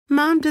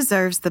Mom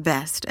deserves the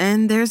best,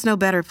 and there's no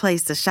better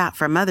place to shop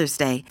for Mother's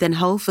Day than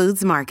Whole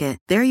Foods Market.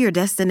 They're your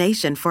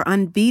destination for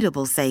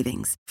unbeatable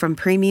savings, from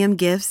premium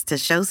gifts to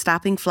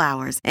show-stopping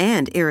flowers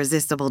and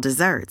irresistible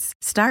desserts.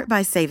 Start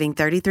by saving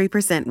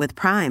 33% with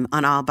Prime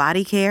on all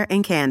body care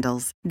and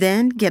candles.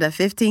 Then get a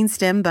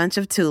 15-stem bunch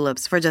of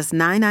tulips for just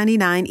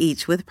 $9.99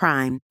 each with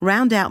Prime.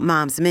 Round out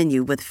Mom's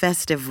menu with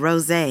festive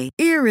rosé,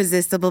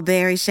 irresistible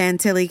berry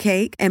chantilly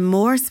cake, and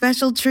more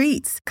special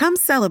treats. Come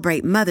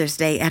celebrate Mother's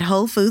Day at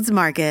Whole Foods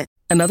Market.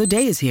 Another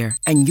day is here,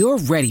 and you're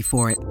ready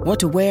for it. What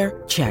to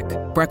wear? Check.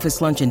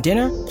 Breakfast, lunch, and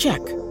dinner? Check.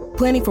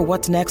 Planning for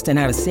what's next and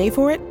how to save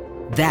for it?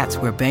 That's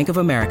where Bank of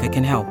America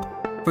can help.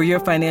 For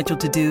your financial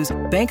to-dos,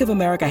 Bank of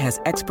America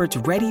has experts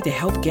ready to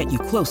help get you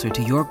closer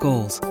to your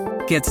goals.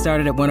 Get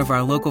started at one of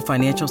our local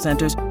financial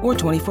centers or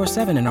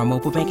 24/7 in our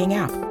mobile banking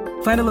app.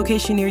 Find a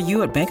location near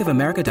you at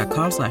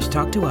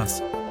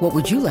bankofamerica.com/talktous. What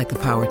would you like the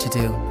power to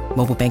do?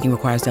 Mobile banking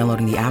requires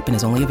downloading the app and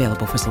is only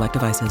available for select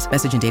devices.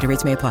 Message and data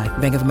rates may apply.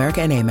 Bank of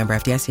America N.A., member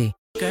FDIC.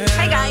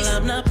 Hey guys,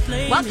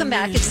 welcome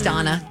back. It's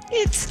Donna.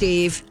 It's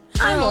Steve.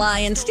 I'm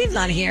lying. Steve's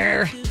not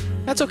here.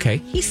 That's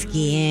okay. He's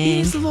skiing.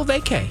 He's a little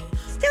vacay.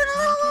 He's doing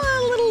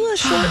a little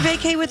short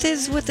vacay with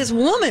his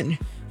woman.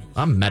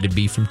 I'm Matty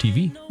B from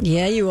TV.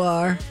 Yeah, you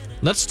are.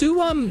 Let's do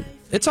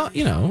it's all,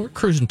 we're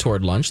cruising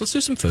toward lunch. Let's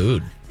do some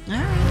food. All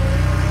right.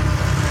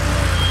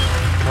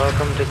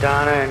 Welcome to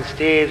Donna and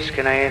Steve's.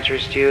 Can I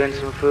interest you in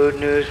some food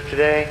news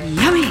today?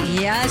 Yummy.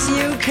 Yes,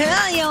 you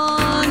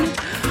can.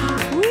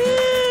 Woo.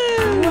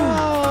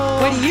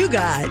 What do you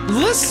got?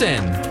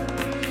 Listen,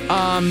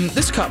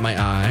 this caught my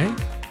eye.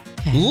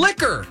 Okay.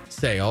 Liquor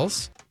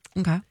sales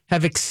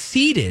have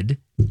exceeded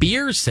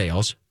beer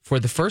sales for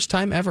the first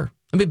time ever.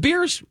 I mean,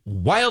 beer's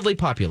wildly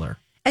popular.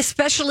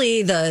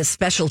 Especially the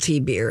specialty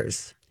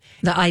beers,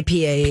 the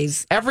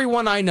IPAs.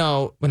 Everyone I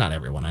know, well, not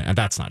everyone,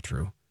 that's not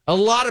true. A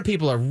lot of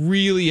people are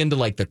really into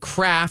like the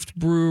craft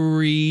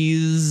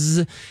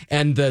breweries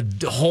and the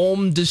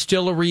home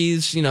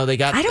distilleries. They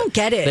got. I don't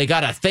get it. They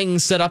got a thing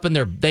set up in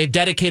they've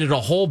dedicated a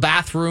whole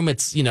bathroom.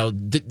 It's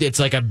it's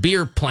like a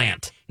beer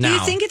plant now. Do you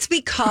think it's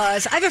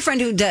because I have a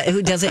friend who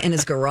does it in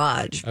his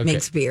garage,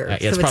 makes beer,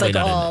 it's so it's probably like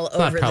not all it's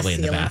over not probably the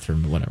in the ceiling.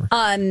 bathroom, but whatever.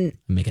 I'm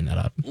making that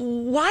up.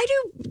 Why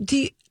do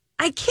you?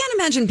 I can't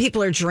imagine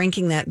people are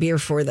drinking that beer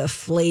for the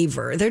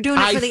flavor. They're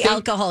doing it for the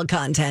alcohol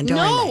content.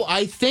 No,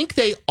 I think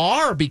they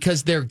are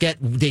because they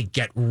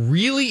get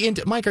really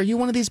into. Mike, are you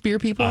one of these beer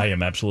people? I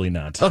am absolutely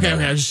not. Okay,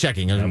 I was just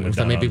checking.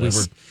 Maybe we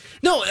were.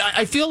 No,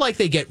 I feel like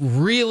they get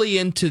really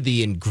into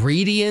the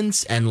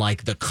ingredients and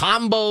like the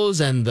combos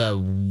and the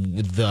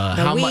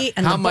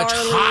how much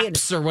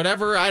hops or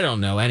whatever. I don't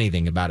know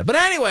anything about it. But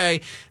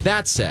anyway,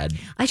 that said,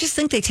 I just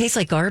think they taste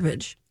like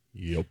garbage.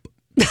 Yep.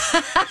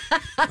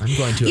 I'm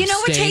going to. You know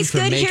what tastes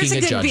good? Here's a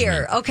good judgment.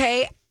 Beer.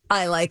 Okay,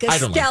 I like a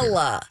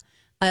Stella.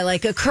 I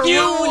like a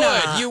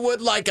Corona. You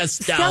would like a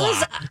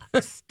Stella.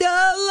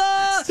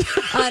 Stella.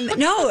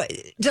 No,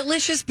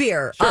 delicious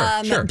beer.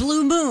 Sure.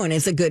 Blue Moon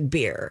is a good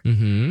beer.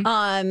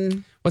 Mm-hmm.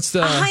 What's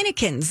the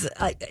Heineken's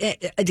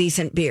a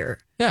decent beer.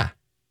 Yeah.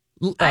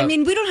 I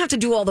mean, we don't have to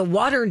do all the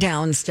watered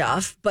down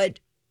stuff, but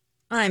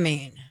I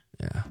mean,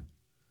 yeah.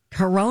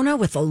 Corona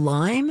with a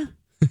lime.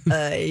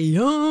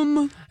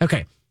 Yum.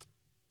 Okay.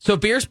 So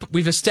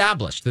we've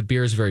established that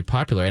beer is very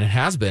popular, and it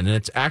has been, and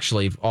it's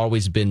actually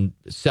always been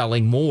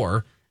selling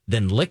more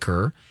than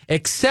liquor,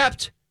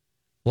 except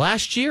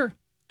last year,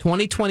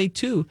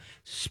 2022,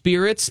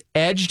 spirits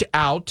edged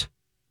out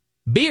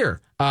beer,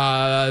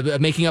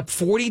 making up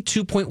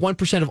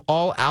 42.1% of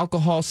all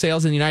alcohol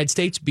sales in the United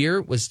States.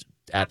 Beer was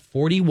at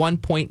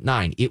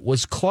 41.9%. It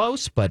was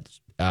close, but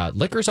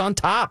liquor's on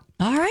top.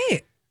 All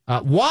right.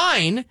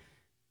 Wine...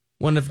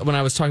 When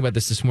I was talking about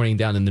this morning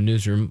down in the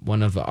newsroom,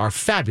 one of our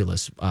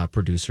fabulous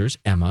producers,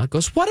 Emma,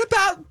 goes, "What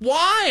about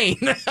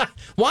wine?"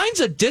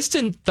 Wine's a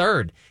distant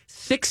third,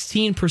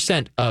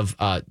 16% of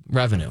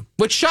revenue,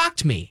 which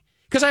shocked me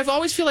because I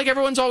always feel like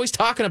everyone's always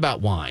talking about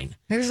wine.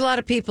 There's a lot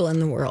of people in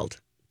the world.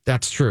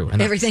 That's true.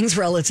 And everything's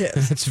relative.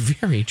 That's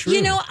very true.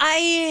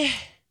 Wine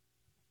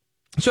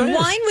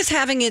was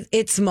having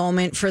its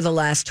moment for the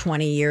last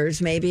 20 years,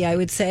 maybe I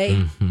would say.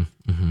 Mm-hmm,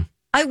 mm-hmm.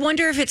 I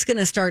wonder if it's going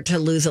to start to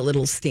lose a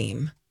little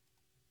steam.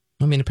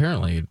 I mean,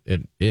 apparently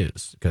it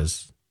is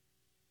because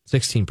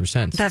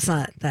 16%. That's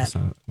not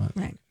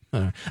right.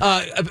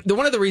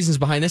 One of the reasons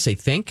behind this, I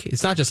think,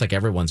 it's not just like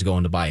everyone's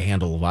going to buy a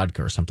handle of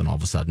vodka or something all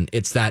of a sudden.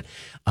 It's that,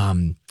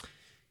 and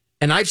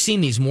I've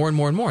seen these more and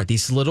more and more.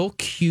 These little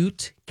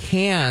cute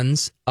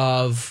cans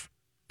of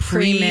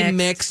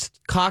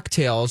pre-mixed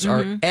cocktails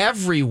are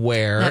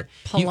everywhere. That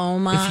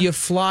Paloma. If you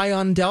fly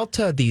on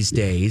Delta these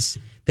days.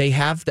 They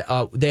have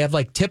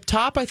like Tip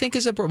Top, I think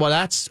is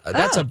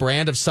that's a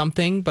brand of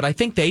something, but I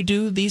think they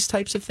do these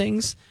types of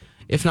things.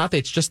 If not,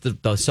 it's just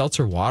the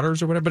seltzer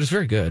waters or whatever. But it's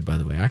very good, by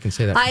the way. I can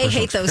say that. I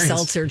hate those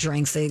seltzer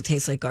drinks. They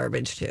taste like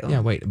garbage too.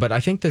 Yeah, but I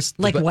think this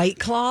White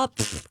Claw.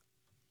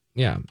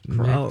 Yeah,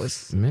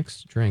 gross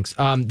mixed drinks.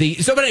 But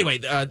anyway,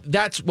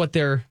 that's what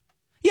they're.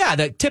 Yeah,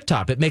 the Tip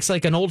Top. It makes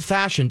like an old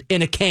fashioned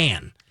in a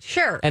can.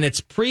 Sure. And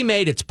it's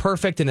pre-made, it's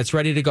perfect, and it's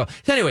ready to go.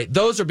 So anyway,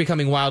 those are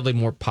becoming wildly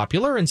more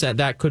popular, and so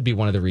that could be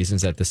one of the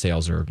reasons that the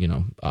sales are,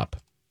 up.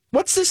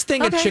 What's this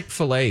thing at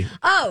Chick-fil-A?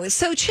 Oh,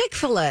 so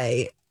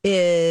Chick-fil-A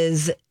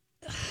is...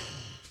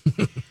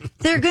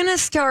 They're going to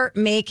start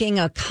making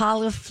a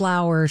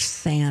cauliflower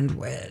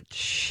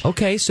sandwich.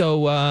 Okay,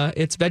 so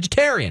it's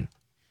vegetarian.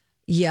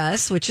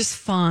 Yes, which is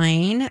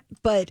fine,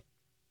 but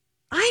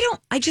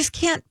I just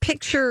can't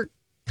picture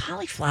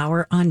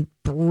cauliflower on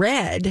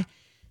bread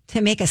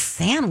to make a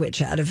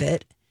sandwich out of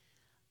it.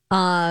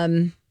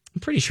 I'm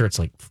pretty sure it's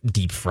like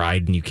deep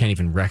fried and you can't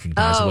even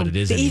recognize what it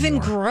is anymore. Even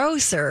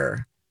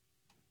grosser.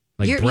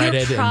 Like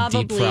breaded you're and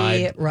deep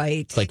fried. Right.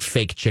 It's like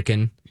fake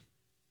chicken.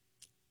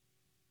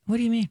 What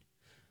do you mean?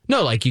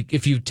 No, like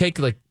if you take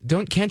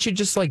can't you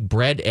just like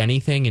bread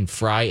anything and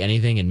fry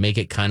anything and make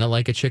it kind of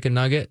like a chicken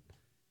nugget?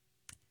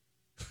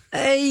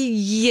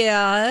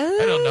 Yeah.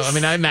 I don't know. I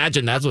mean, I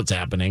imagine that's what's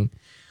happening.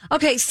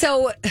 Okay,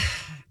 so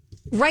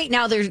right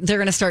now they're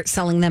going to start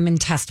selling them in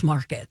test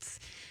markets.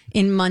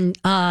 In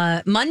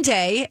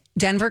Monday,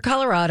 Denver,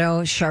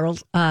 Colorado,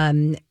 Charles.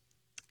 Hi,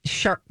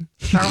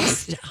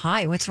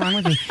 what's wrong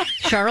with me?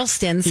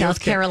 Charleston, South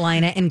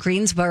Carolina, and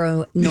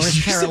Greensboro,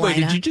 North Carolina. Wait,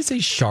 did you just say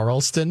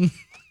Charleston?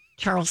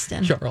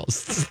 Charleston.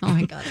 Charleston. Oh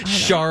my God.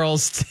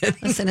 Charleston.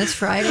 Listen, it's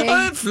Friday.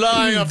 I'm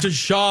flying up to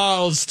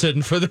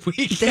Charleston for the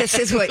weekend. This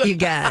is what you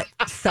get.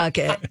 Suck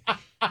it.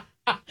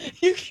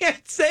 You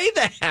can't say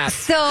that.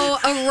 So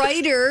a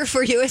writer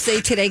for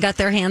USA Today got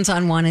their hands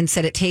on one and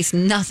said it tastes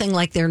nothing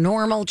like their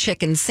normal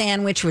chicken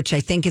sandwich, which I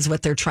think is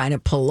what they're trying to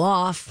pull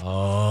off.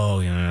 Oh,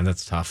 yeah,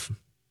 that's tough.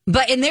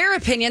 But in their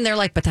opinion, they're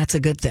like, but that's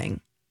a good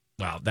thing.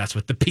 Well, that's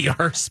what the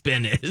PR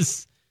spin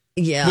is.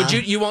 Yeah. Would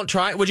you won't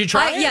try it? Would you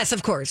try it? Yes,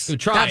 of course. You'd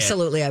try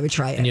Absolutely, I would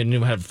try it. And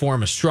you have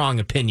form a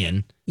strong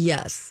opinion.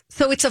 Yes.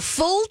 So it's a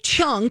full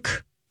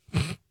chunk.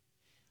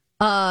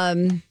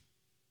 So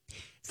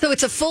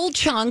it's a full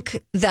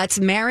chunk that's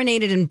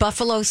marinated in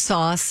buffalo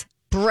sauce,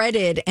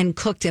 breaded and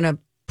cooked in a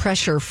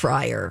pressure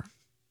fryer.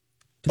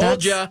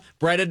 Told ya,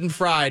 breaded and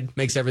fried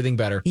makes everything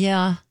better.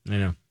 Yeah. I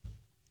know.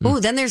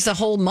 Oh, then there's a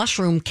whole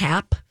mushroom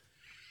cap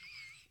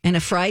and a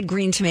fried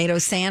green tomato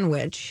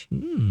sandwich.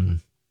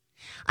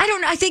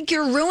 I think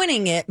you're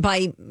ruining it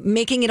by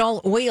making it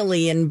all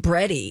oily and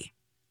bready.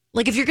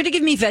 Like, if you're going to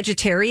give me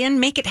vegetarian,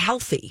 make it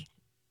healthy.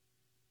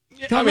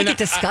 Don't make it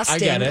disgusting. I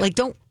get it. Like,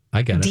 don't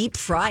deep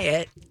fry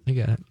it. I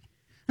get it.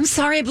 I'm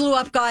sorry I blew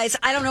up, guys.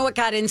 I don't know what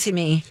got into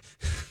me.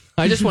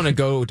 I just want to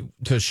go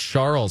to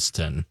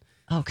Charleston.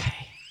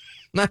 Okay.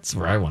 That's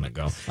where I want to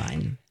go.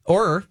 Fine.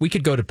 Or we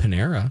could go to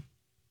Panera.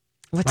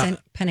 What's in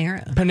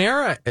Panera?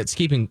 Panera, it's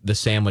keeping the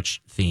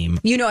sandwich theme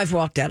You know I've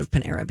walked out of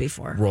Panera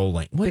before.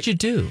 rolling. What'd you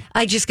do?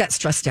 I just got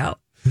stressed out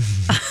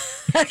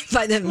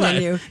by the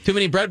menu. Too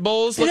many bread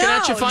bowls looking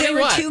at you funny? There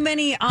were What? too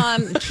many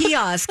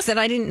kiosks that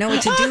I didn't know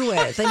what to do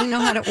with. I didn't know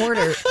how to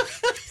order.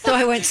 So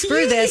I went,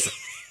 screw this.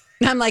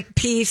 And I'm like,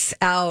 peace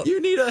out. You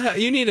need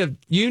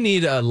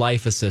a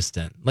life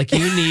assistant. Like,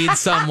 you need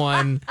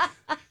someone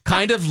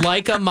kind of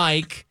like a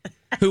Mike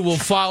who will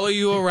follow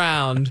you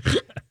around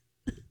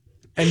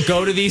and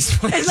go to these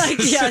places. Like,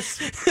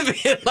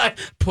 yes. Like,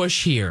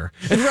 push here.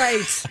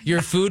 Right.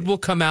 Your food will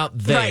come out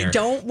there. Right.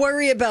 Don't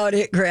worry about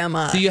it,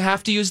 Grandma. Do you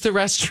have to use the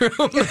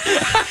restroom?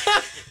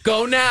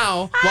 Go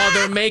now while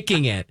they're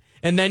making it.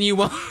 And then you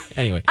won't.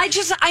 Anyway.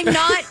 I'm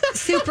not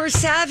super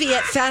savvy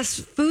at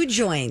fast food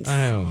joints.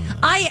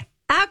 I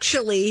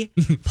actually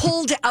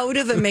pulled out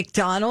of a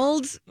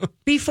McDonald's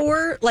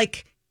before,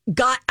 like,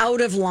 got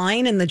out of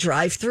line in the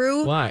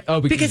drive-thru. Why?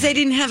 Oh, because they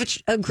didn't have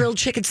a grilled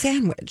chicken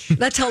sandwich.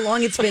 That's how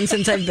long it's been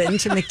since I've been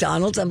to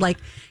McDonald's. I'm like,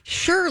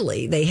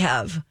 surely they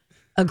have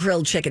a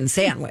grilled chicken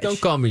sandwich.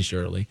 Don't call me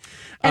Shirley.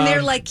 And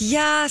they're like,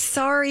 yeah,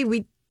 sorry,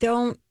 we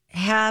don't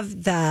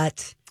have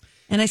that.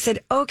 And I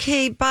said,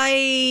 okay,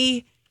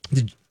 bye.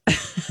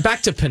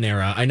 Back to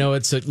Panera. I know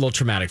it's a little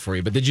traumatic for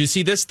you, but did you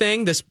see this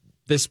thing? This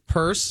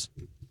purse?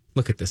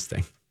 Look at this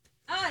thing.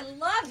 Oh, I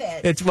love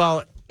it.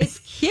 It's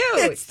cute.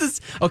 It's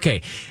this.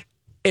 Okay,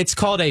 it's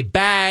called a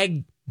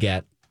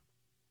baguette,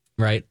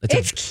 right?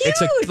 It's cute.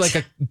 It's like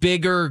a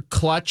bigger,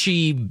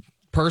 clutchy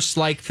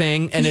purse-like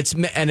thing, and this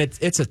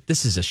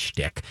is a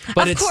shtick.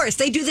 But of course,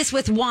 they do this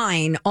with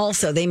wine.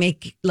 Also, they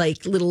make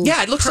like little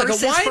it looks like a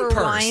wine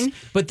purse. Wine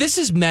but this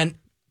is meant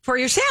for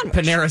your sandwich.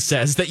 Panera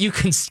says that you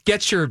can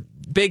get your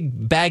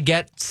big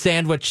baguette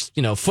sandwich,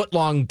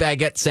 foot-long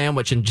baguette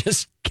sandwich, and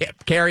just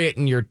carry it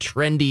in your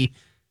trendy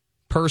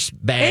purse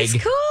bag.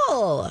 It's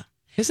cool.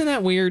 Isn't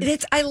that weird?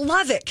 I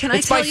love it. Can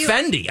I tell you? It's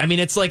by Fendi. I mean,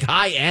 it's like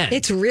high end.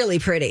 It's really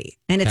pretty,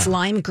 and it's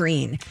lime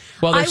green.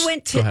 Well, I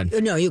went to. Go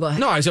ahead. No, you go ahead.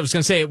 No, I was going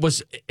to say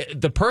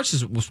the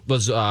purse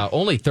was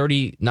only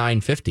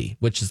 $39.50,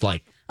 which is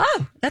like,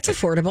 oh, that's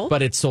affordable.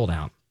 but it's sold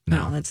out.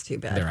 No, that's too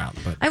bad. They're out.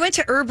 But I went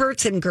to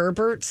Herbert's and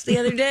Gerbert's the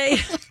other day.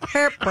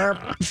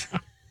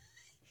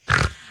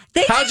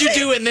 How'd you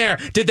do in there?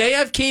 Did they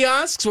have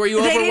kiosks? Were you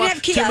They overwhelmed? didn't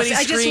have Too kiosks. many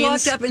I just screens?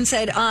 walked up and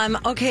said,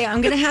 okay,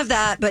 I'm going to have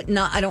that, but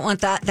no, I don't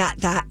want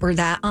that, or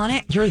that on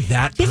it. You're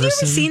that person. Have you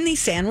ever seen these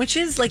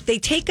sandwiches? Like they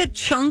take a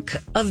chunk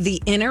of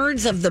the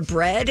innards of the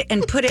bread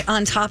and put it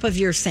on top of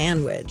your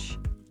sandwich.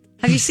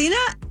 Have you seen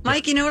that?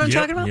 Mike, you know what I'm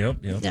talking about?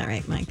 Yep. All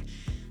right, Mike.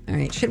 All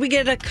right. Should we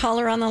get a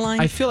caller on the line?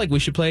 I feel like we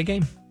should play a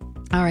game.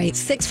 All right,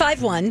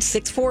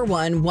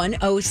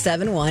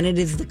 651-641-1071. It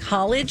is the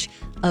College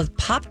of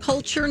Pop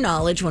Culture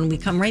Knowledge when we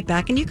come right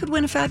back, and you could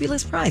win a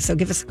fabulous prize, so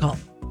give us a call.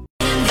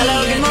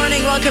 Hello, good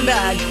morning, welcome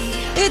back.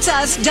 It's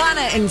us,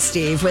 Donna and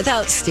Steve,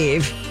 without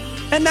Steve.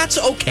 And that's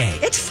okay.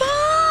 It's fine.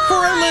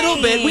 For a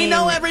little bit. We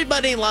know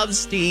everybody loves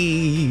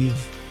Steve.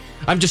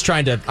 I'm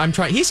trying.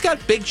 He's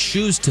got big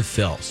shoes to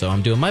fill, so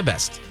I'm doing my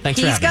best. Thanks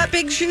for having He's got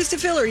me. big shoes to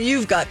fill, or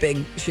you've got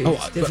big shoes to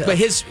fill? But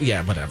his,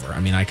 whatever. I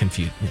mean, I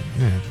confuse.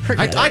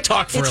 I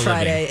talk for it's a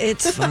Friday. living.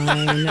 It's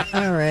fine.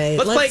 All right.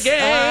 Let's play a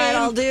game. All right,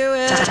 I'll do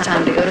it.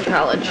 Time to go to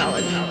college.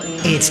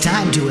 It's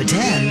time to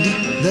attend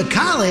the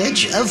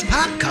College of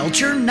Pop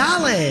Culture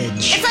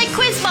Knowledge. It's like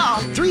quiz ball.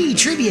 3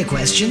 trivia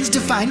questions to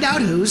find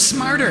out who's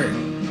smarter.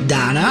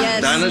 Donna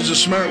Yes. Donna's a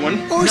smart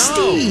one. or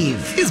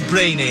Steve. His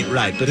brain ain't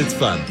right, but it's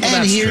fun.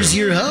 And here's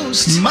your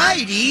host,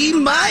 Mighty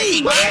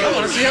Mike. I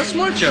want to see how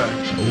smart you are.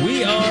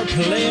 We are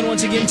playing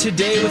once again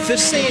today with the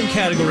same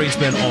category it's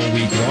been all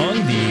week long.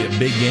 The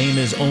big game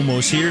is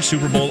almost here.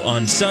 Super Bowl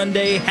on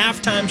Sunday.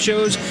 Halftime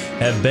shows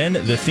have been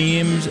the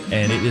themes,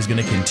 and it is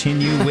going to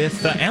continue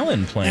with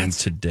Alan playing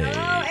today.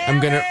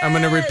 I'm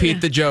gonna repeat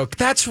the joke.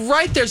 That's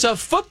right. There's a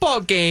football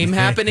game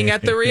happening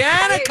at the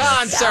Rihanna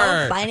concert.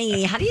 So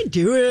funny. How do you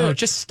do it? Oh,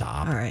 just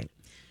stop. All right.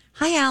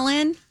 Hi,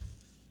 Alan.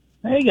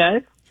 Hey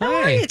guys, How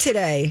are you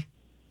today?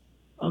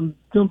 I'm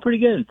doing pretty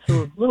good. It's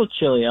a little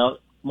chilly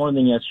out, more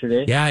than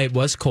yesterday. Yeah, it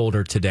was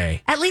colder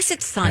today. At least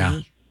it's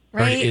sunny, Or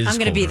it right? is I'm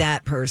going to be colder.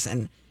 that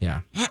person.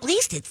 Yeah. At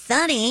least it's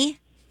sunny.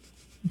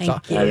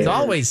 Thank you. It's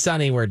always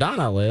sunny where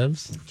Donna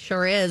lives.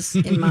 Sure is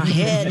in my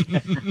head.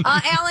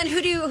 Alan, who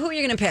are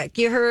you going to pick?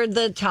 You heard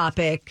the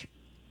topic.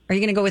 Are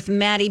you going to go with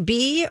Maddie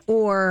B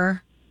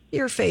or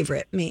your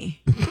favorite,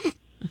 me?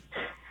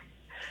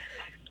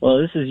 Well,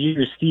 this is you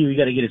or Steve. We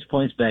got to get his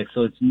points back,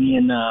 so it's me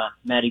and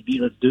Maddie B.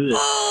 Let's do this.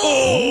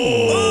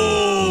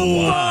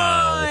 Oh,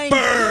 wow.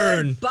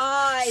 Burn.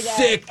 Bye.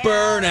 Sick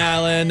burn,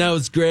 Alan. That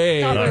was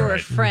great. Thought we were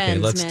right. friends, Okay,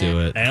 let's man. do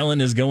it.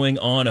 Alan is going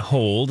on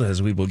hold as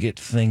we will get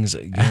things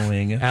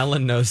going.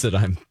 Alan knows that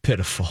I'm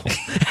pitiful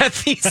at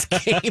these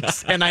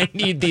games, and I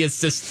need the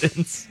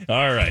assistance.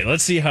 All right,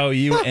 let's see how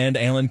you and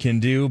Alan can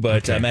do.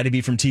 But Maddie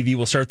B from TV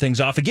will start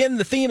things off. Again,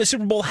 the theme is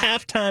Super Bowl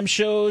halftime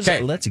shows.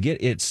 Okay. Let's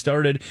get it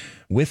started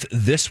with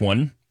this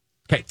one.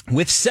 Okay.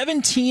 With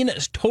 17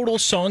 total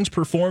songs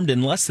performed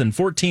in less than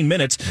 14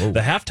 minutes, the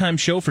halftime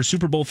show for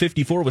Super Bowl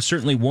 54 was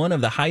certainly one of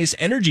the highest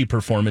energy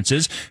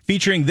performances,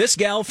 featuring this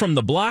gal from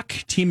the block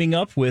teaming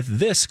up with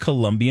this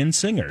Colombian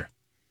singer.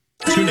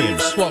 2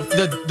 names. Well,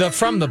 the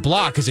from the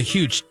block is a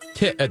huge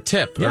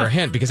tip or a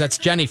hint because that's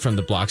Jenny from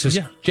the block. So it's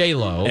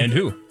J-Lo. And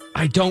who?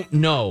 I don't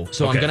know.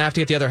 So I'm going to have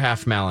to get the other half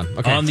from Alan.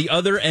 Okay. On the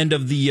other end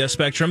of the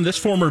spectrum, this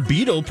former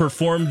Beatle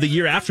performed the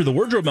year after the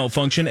wardrobe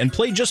malfunction and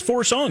played just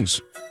 4 songs.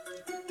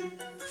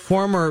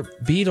 Former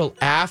Beatle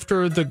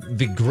after the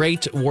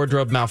great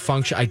wardrobe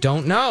malfunction. I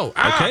don't know.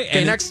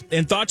 Okay, next.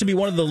 And thought to be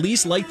one of the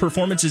least liked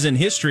performances in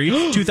history,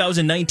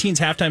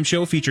 2019's halftime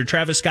show featured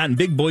Travis Scott and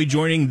Big Boy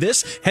joining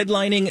this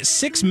headlining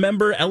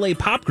 6-member LA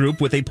pop group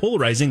with a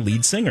polarizing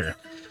lead singer.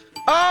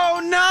 Oh,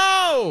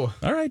 no!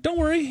 All right, don't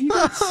worry. You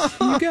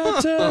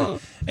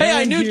got Hey, I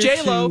Ellen knew here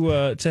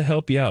J-Lo. to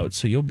help you out,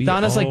 so you'll be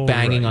Donna's like all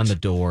banging right. on the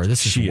door.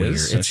 This is She weird.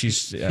 is.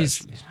 She's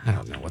I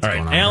don't know what's all right,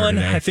 going on. Alan,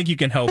 with her today. I think you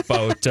can help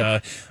out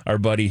our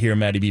buddy here,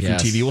 Maddie B from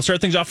Yes. TV. We'll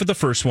start things off with the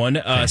first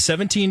one.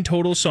 17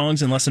 total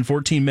songs in less than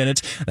 14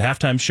 minutes. The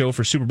halftime show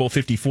for Super Bowl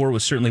 54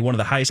 was certainly one of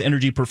the highest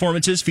energy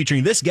performances,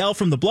 featuring this gal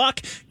from the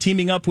block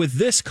teaming up with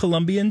this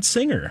Colombian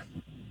singer.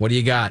 What do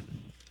you got?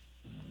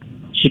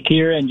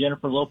 Shakira and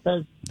Jennifer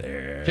Lopez.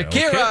 There. Shakira!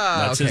 Okay,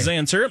 that's his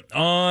answer.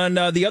 On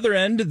the other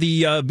end,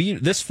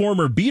 this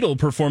former Beatle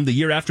performed the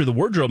year after the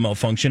wardrobe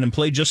malfunction and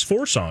played just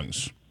 4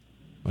 songs.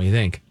 What do you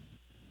think?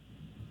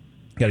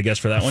 Got a guess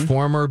for that one?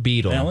 Former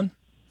Beatle. Alan?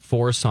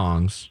 4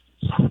 songs.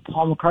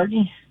 Paul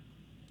McCartney.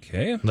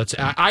 Okay.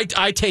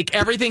 I take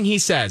everything he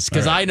says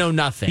because I know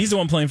nothing. He's the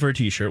one playing for a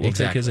T-shirt. We'll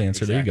take his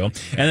answer. There you go. And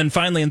then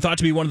finally, and thought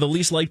to be one of the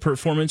least liked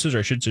performances, or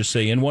I should just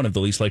say in one of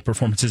the least liked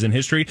performances in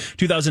history,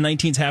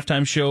 2019's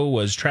halftime show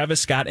was Travis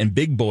Scott and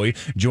Big Boy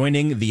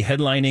joining the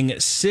headlining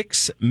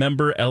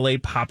 6-member LA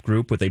pop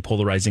group with a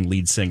polarizing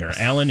lead singer.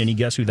 Alan, any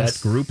guess who that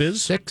group is?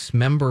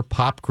 6-member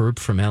pop group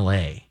from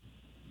LA.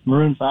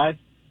 Maroon 5.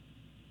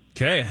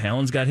 Okay,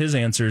 Alan's got his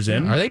answers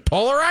in. Are they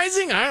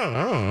polarizing? I don't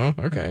know.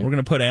 Okay. We're going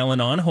to put Alan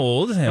on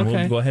hold, and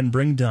we'll go ahead and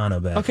bring Donna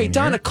back. Okay, in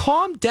Donna, here.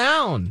 calm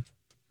down.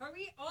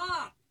 Hurry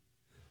up.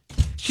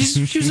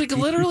 She was like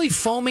literally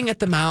foaming at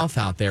the mouth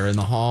out there in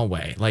the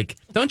hallway. Like,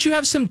 don't you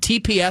have some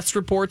TPS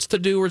reports to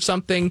do or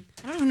something?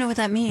 I don't know what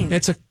that means.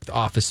 It's a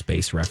Office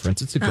Space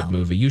reference. It's a good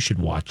movie. You should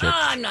watch it.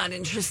 I'm not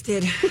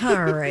interested.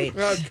 All right.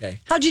 Okay.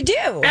 How'd you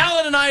do?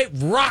 Alan and I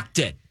rocked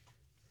it.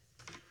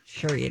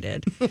 Sure you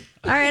did. All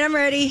right, I'm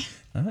ready.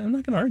 I'm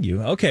not going to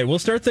argue. Okay, we'll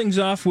start things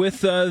off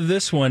with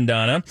this one,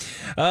 Donna.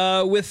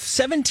 With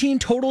 17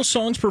 total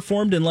songs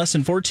performed in less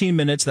than 14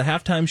 minutes, the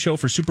halftime show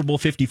for Super Bowl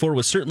 54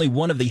 was certainly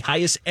one of the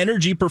highest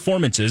energy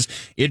performances.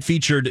 It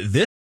featured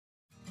this.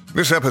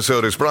 This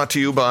episode is brought to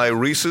you by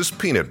Reese's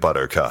Peanut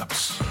Butter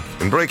Cups.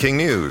 In breaking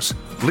news,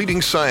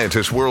 leading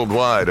scientists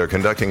worldwide are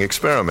conducting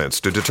experiments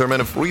to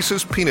determine if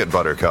Reese's Peanut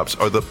Butter Cups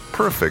are the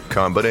perfect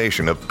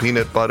combination of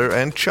peanut butter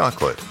and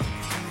chocolate.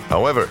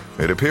 However,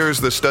 it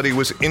appears the study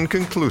was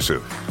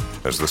inconclusive,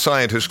 as the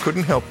scientists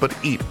couldn't help but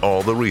eat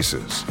all the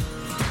Reese's.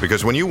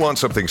 Because when you want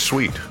something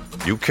sweet,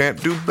 you can't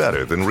do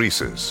better than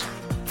Reese's.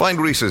 Find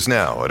Reese's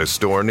now at a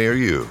store near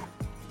you.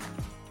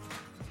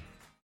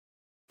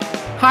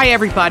 Hi,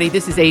 everybody.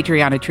 This is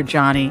Adriana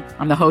Trajani.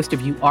 I'm the host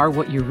of You Are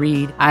What You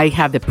Read. I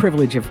have the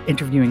privilege of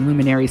interviewing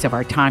luminaries of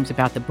our times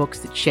about the books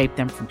that shaped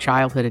them from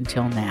childhood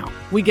until now.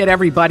 We get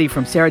everybody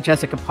from Sarah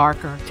Jessica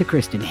Parker to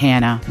Kristen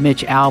Hanna,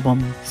 Mitch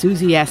Albom,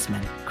 Susie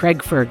Essman,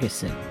 Craig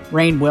Ferguson,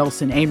 Rainn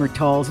Wilson, Amor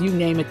Tolls, you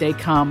name it, they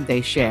come,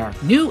 they share.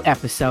 New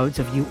episodes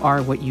of You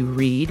Are What You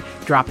Read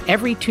drop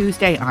every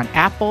Tuesday on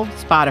Apple,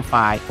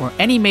 Spotify, or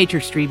any major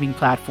streaming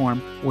platform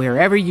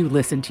wherever you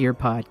listen to your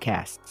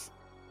podcasts.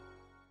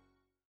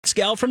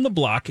 Gal from the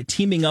Block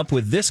teaming up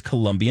with this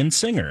Colombian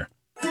singer.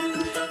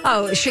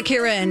 Oh,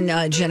 Shakira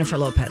and Jennifer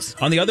Lopez.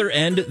 On the other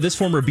end, this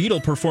former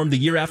Beatle performed the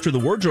year after the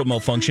wardrobe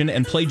malfunction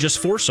and played just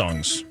 4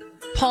 songs.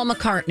 Paul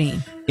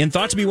McCartney. In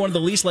thought to be one of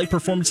the least liked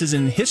performances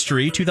in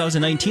history,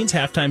 2019's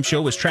halftime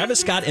show was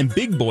Travis Scott and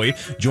Big Boy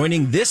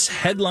joining this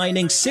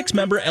headlining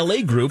 6-member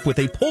LA group with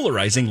a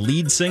polarizing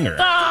lead singer.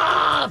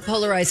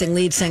 Polarizing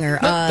lead singer.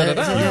 You've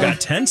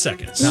got 10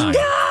 seconds. 9,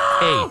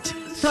 8.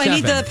 So I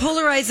need the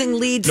polarizing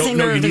lead singer.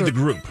 No, you need the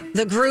group.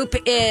 The group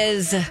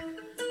is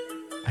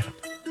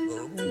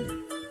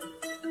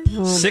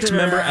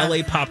 6-member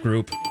LA pop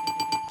group.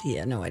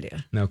 Yeah, no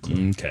idea. No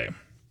clue. Okay.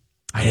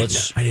 I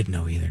didn't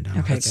know either. No.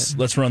 Okay,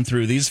 let's run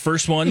through these.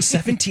 First one,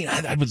 17.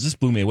 This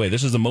blew me away.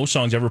 This is the most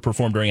songs ever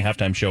performed during a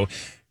halftime show.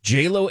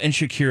 J-Lo and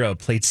Shakira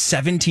played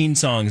 17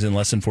 songs in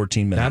less than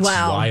 14 minutes.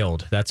 That's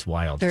wild. That's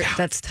wild.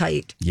 That's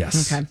tight.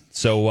 Yes. Okay.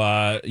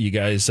 So you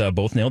guys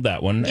both nailed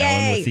that one. Yay.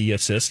 Alan with the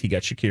assist. He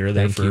got Shakira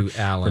there for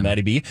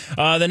Maddie B.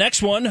 The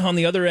next one, on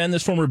the other end,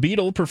 this former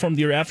Beatle performed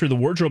the year after the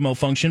wardrobe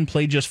malfunction,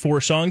 played just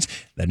 4 songs.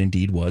 That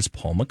indeed was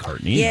Paul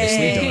McCartney.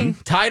 Yay. Nicely done.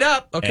 Tied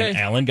up. Okay. And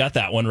Alan got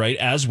that one right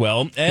as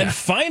well. And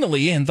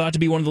finally, and thought to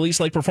be one of the least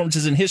liked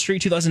performances in history,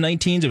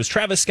 2019's, it was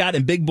Travis Scott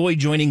and Big Boy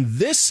joining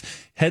this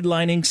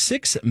headlining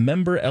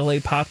 6-member LA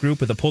pop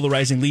group with a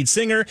polarizing lead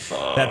singer.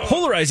 That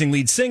polarizing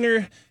lead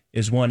singer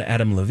is one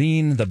Adam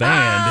Levine. The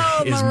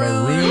band is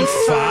Maroon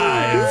 5.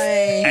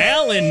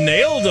 Alan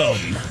nailed them.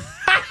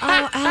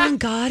 Oh, Alan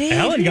got it?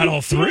 Alan got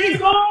all 3.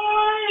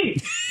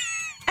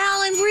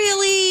 Alan,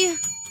 really?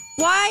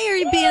 Why are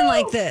you being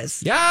like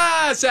this?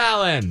 Yes,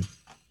 Alan.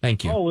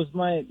 Thank you. Oh, was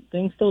my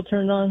thing still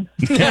turned on?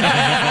 Damn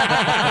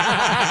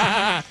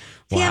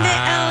it,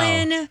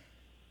 Alan.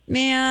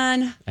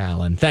 Man.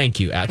 Alan, thank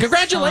you.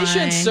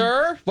 Congratulations,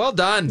 sir. Well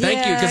done.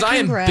 Thank you. Because I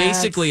am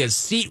basically a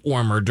seat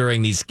warmer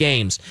during these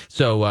games.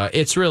 So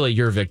it's really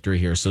your victory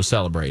here. So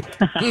celebrate.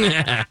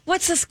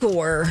 What's the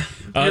score?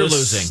 You're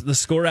losing. The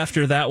score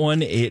after that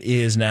one, it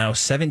is now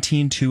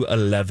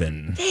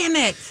 17-11. Damn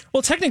it.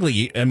 Well,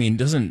 technically, I mean,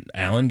 doesn't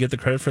Alan get the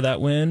credit for that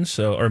win?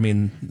 So, or I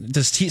mean,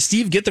 does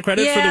Steve get the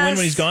credit for the win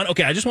when he's gone?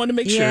 Okay, I just wanted to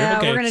make sure. Yeah,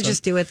 okay, we're going to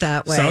just do it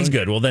that way. Sounds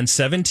good. Well, then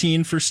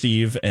 17 for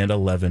Steve and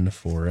 11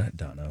 for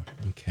Donna.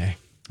 Okay.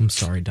 I'm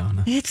sorry,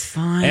 Donna. It's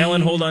fine.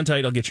 Alan, hold on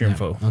tight. I'll get your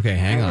info. Okay,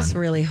 hang on. I was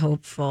really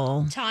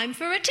hopeful. Time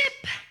for a tip.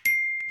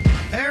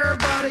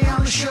 Everybody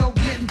on the show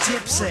getting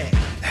tipsy.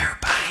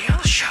 Everybody on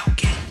the show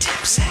getting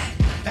tipsy.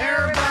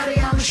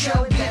 Everybody on the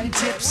show getting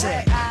tipsy.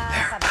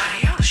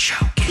 Everybody on the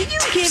show getting Can you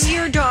tipsy. give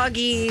your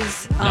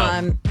doggies...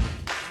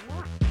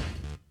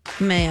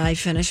 May I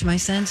finish my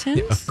sentence?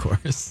 Yeah, of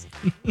course.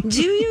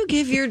 Do you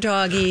give your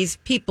doggies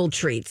people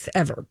treats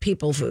ever?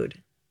 People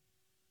food?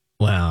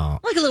 Well,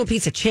 Like a little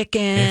piece of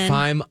chicken? if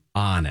I'm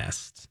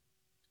honest,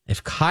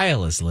 if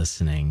Kyle is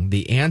listening,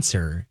 the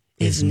answer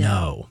is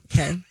no.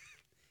 Okay.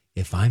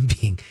 If I'm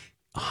being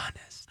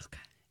honest,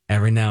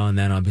 every now and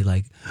then I'll be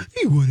like,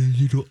 "You want a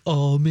little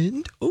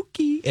almond?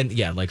 Okay." And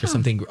yeah, like or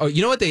something. Oh,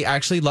 you know what they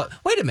actually love?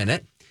 Wait a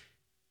minute.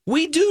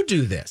 We do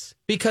this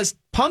because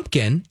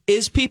pumpkin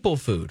is people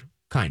food,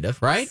 kind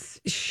of, right?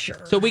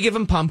 Sure. So we give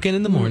them pumpkin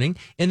in the morning,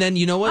 and then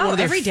you know what? Oh, One of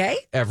their every day?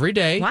 Every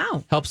day.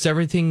 Wow. Helps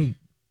everything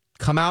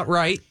come out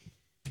right.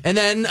 And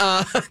then,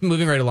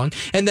 moving right along,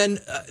 and then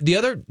the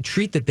other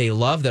treat that they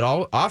love that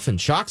often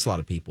shocks a lot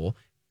of people,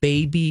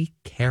 baby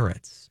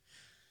carrots.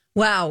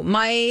 Wow,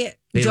 my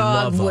They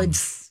dog love would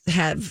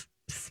have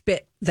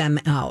spit them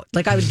out.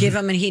 Like I would give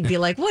him and he'd be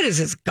like, what is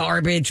this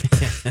garbage?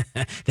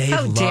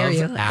 How dare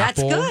you?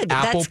 That's good.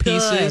 Apple That's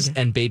pieces good.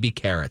 and baby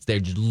carrots. They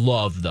just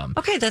love them.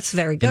 Okay, that's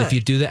very good. And if you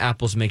do the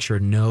apples, make sure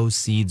no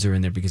seeds are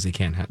in there because they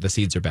can't have the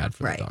seeds are bad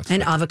for the dogs.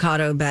 And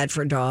avocado bad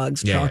for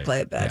dogs,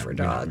 chocolate bad for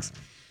dogs.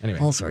 Anyway,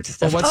 all sorts of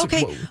stuff.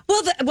 Okay.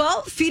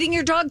 Well, feeding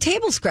your dog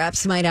table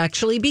scraps might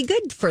actually be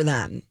good for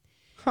them.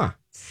 Huh.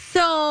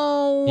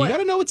 So you got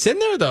to know what's in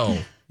there, though.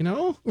 You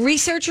know,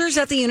 researchers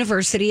at the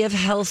University of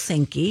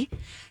Helsinki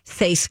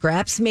say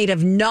scraps made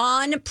of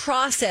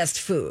non-processed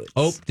foods.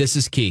 Oh, this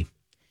is key.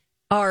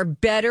 Are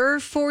better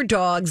for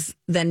dogs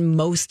than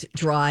most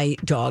dry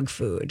dog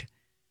food,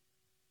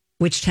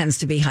 which tends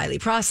to be highly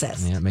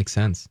processed. Yeah, it makes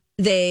sense.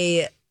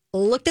 They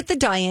looked at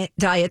the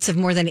diets of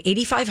more than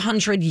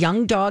 8,500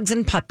 young dogs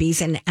and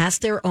puppies and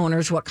asked their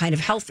owners what kind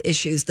of health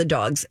issues the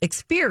dogs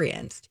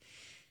experienced.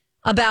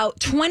 About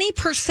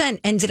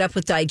 20% ended up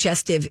with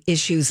digestive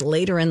issues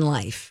later in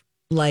life,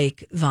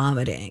 like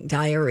vomiting,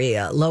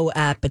 diarrhea, low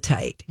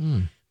appetite.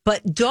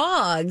 But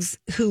dogs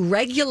who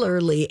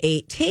regularly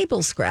ate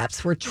table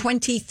scraps were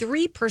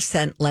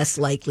 23% less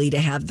likely to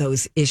have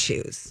those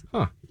issues.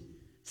 Huh.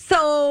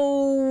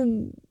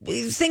 So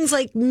things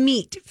like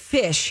meat,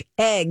 fish,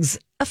 eggs,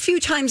 a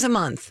few times a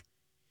month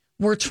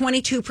were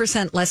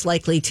 22% less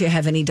likely to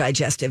have any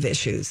digestive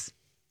issues.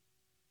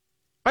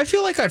 I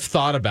feel like I've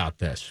thought about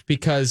this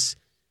because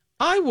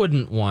I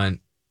wouldn't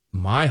want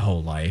my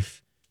whole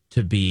life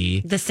to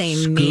be the same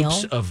scoops meal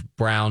of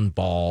brown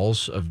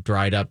balls of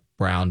dried up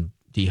brown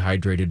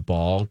dehydrated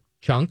ball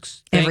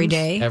chunks every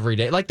day,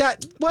 like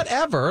that.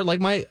 Whatever.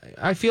 Like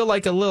I feel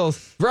like a little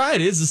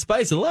variety is the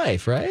spice of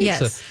life, right?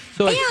 Yes.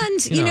 So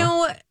and you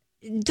know,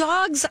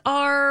 dogs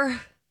are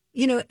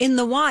in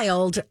the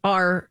wild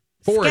are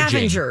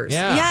foraging. Scavengers.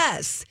 Yeah.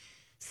 Yes.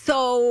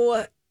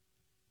 So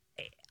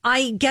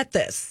I get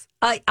this.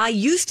 I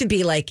used to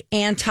be like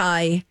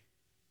anti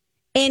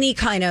any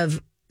kind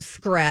of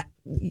scrap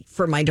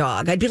for my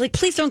dog. I'd be like,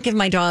 please don't give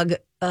my dog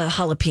a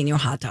jalapeno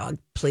hot dog,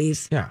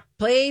 please. Yeah.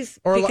 Please.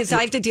 Or because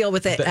I have to deal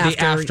with it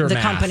after the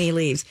company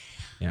leaves.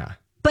 Yeah.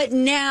 But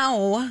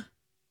now,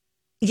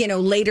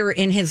 later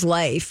in his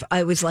life,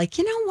 I was like,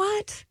 you know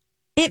what?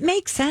 It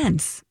makes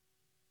sense.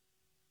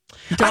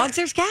 Dogs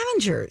are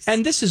scavengers.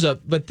 And this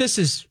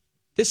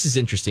is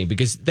interesting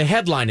because the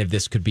headline of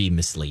this could be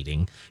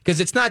misleading because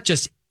it's not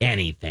just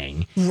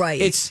anything.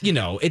 Right. It's,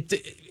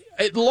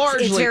 it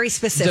largely it's very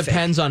specific.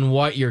 Depends on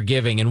what you're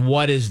giving and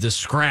what is the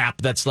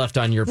scrap that's left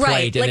on your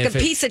plate. Right, like a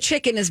piece of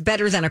chicken is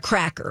better than a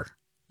cracker.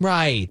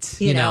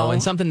 Right. You know,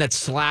 and something that's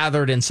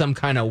slathered in some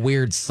kind of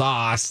weird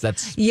sauce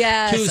that's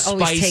too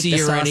spicy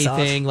or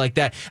anything like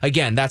that.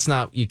 Again,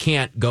 you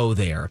can't go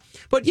there.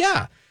 But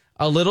yeah,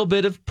 a little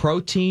bit of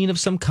protein of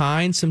some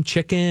kind, some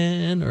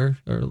chicken or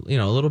a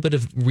little bit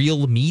of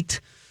real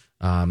meat.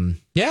 I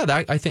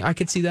think I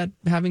could see that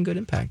having good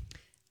impact.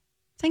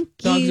 Thank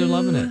you. Dogs are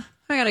loving it.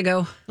 I gotta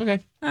go. Okay.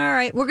 All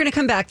right. We're gonna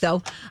come back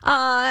though.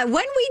 When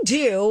we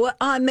do,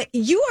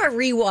 you are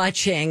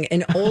rewatching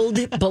an old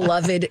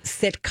beloved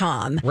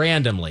sitcom.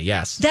 Randomly,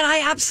 yes. That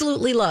I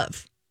absolutely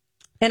love.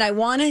 And I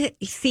want to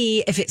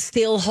see if it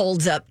still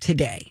holds up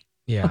today.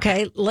 Yeah.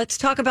 Okay. Let's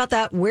talk about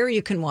that, where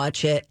you can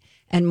watch it,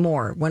 and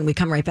more when we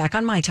come right back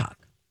on My Talk.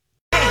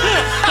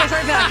 Right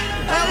back.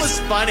 That was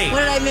funny. What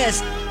did I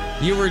miss?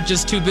 You were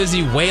just too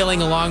busy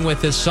wailing along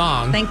with this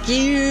song. Thank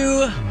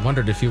you. I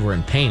wondered if you were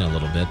in pain a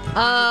little bit.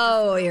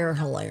 Oh, you're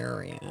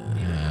hilarious.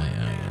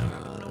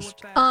 Yeah.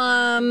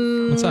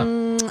 What's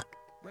up?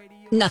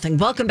 Nothing.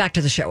 Welcome back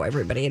to the show,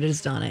 everybody. It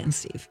is Donna and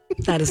Steve.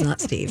 That is not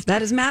Steve.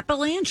 That is Matt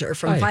Belanger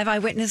from 5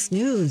 Eyewitness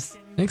News.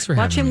 Thanks for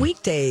Watch having him me.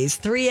 Weekdays,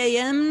 3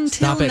 a.m.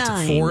 till Stop 9. at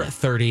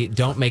 4:30.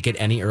 Don't make it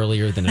any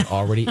earlier than it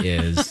already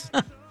is.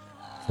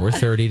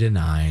 4:30 to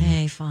 9.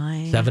 Hey,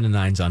 fine. 7 to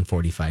 9's on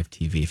 45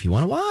 TV if you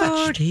want to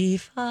watch.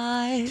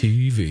 45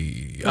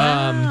 TV.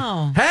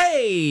 Wow.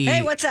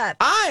 Hey, what's up?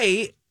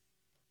 Kyle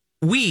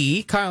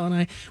and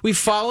I, we've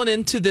fallen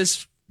into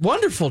this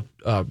wonderful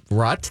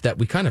rut that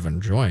we kind of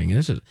enjoying.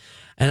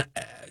 And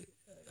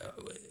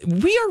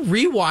we are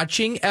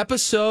rewatching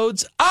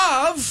episodes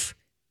of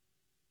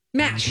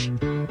MASH.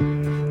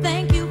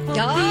 Thank you for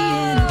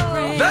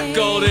being The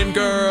Golden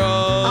Girls.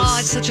 Oh,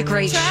 it's such a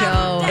great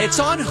show. It's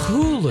on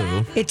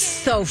Hulu. It's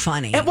so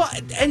funny.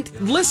 And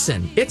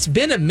listen, it's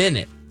been a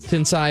minute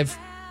since I've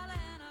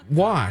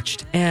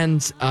watched,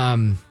 and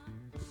well,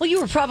 you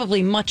were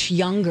probably much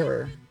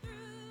younger,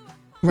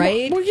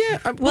 right? Well,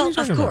 yeah. Well,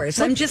 of course.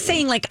 I'm just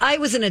saying, like, I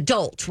was an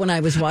adult when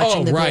I was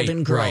watching The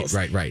Golden Girls.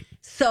 Right.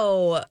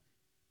 So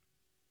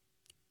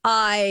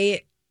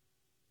I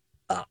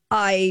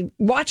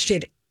watched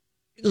it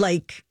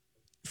like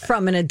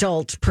from an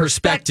adult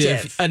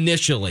perspective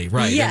initially,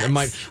 right?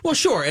 Yes. Well,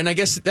 sure, and I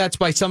guess that's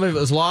why some of it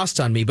was lost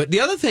on me. But the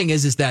other thing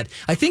is that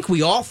I think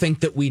we all think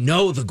that we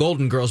know the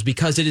Golden Girls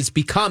because it has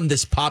become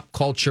this pop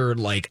culture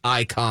like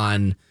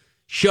icon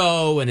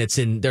show, and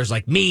there's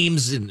like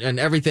memes and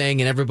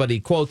everything, and everybody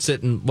quotes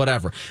it and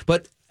whatever.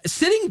 But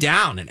sitting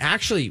down and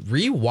actually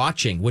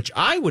rewatching, which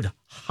I would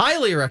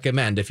highly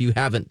recommend if you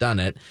haven't done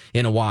it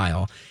in a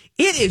while,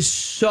 it is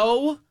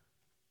so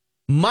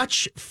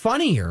much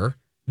funnier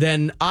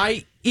than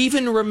I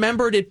even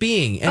remembered it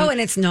being. And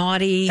it's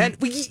naughty. And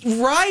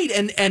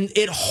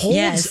it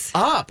holds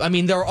up. I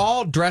mean, they're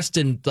all dressed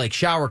in like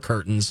shower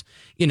curtains,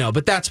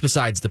 but that's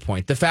besides the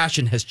point. The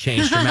fashion has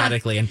changed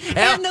dramatically.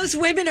 And those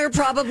women are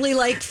probably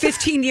like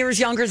 15 years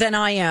younger than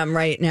I am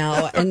right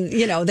now. And,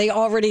 they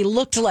already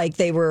looked like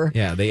they were.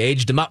 Yeah, they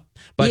aged them up.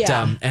 But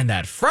and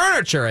that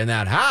furniture in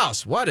that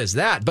house, what is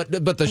that? But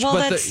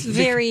that's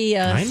very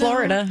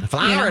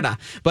Florida.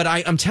 But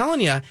I'm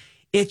telling you,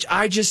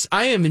 I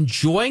am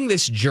enjoying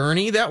this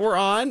journey that we're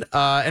on,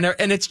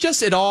 and it's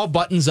just it all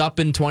buttons up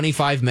in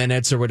 25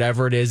 minutes or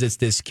whatever it is. It's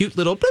this cute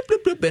little bloop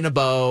bloop bloop in a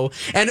bow,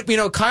 and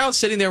Kyle's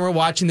sitting there. We're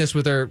watching this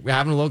with her,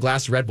 having a little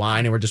glass of red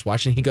wine, and we're just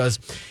watching. He goes,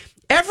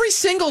 every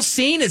single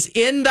scene is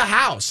in the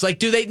house. Like,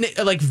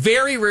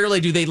 very rarely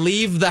do they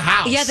leave the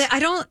house? Yeah,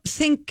 I don't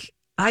think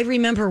I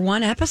remember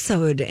one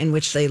episode in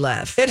which they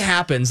left. It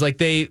happens.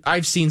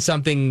 I've seen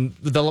something.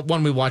 The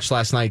one we watched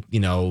last night.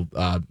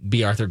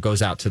 B. Arthur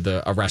goes out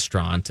to a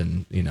restaurant,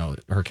 and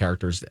her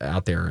character's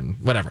out there and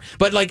whatever.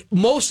 But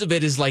most of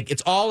it is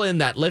it's all in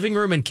that living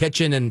room and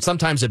kitchen, and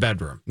sometimes a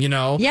bedroom.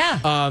 Yeah.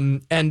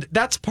 And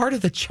that's part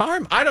of the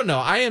charm. I don't know.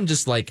 I am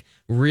just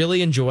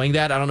really enjoying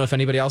that. I don't know if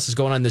anybody else is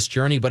going on this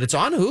journey, but it's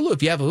on Hulu.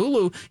 If you have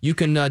Hulu, you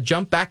can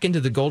jump back into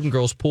the Golden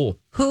Girls pool.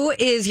 Who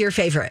is your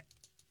favorite?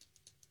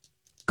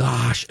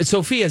 Gosh,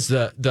 Sophia's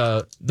the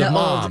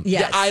mom. Old,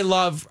 yes. Yeah,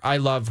 I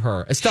love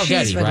her. Estelle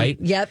Getty, right?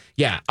 Yep.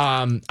 Yeah.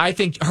 I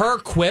think her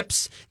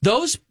quips,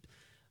 those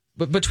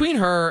between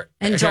her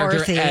and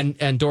Dorothy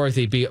and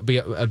Dorothy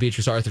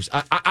Beatrice Arthur's.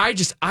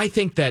 I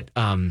think that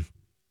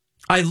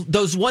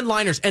those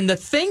one-liners, and the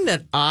thing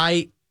that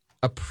I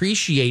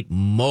appreciate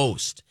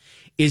most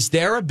is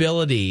their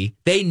ability.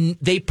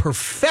 They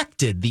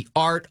perfected the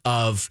art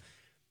of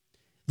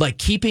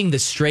keeping the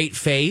straight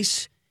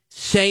face,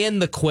 saying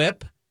the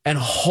quip, and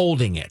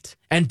holding it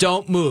and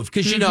don't move.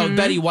 Because,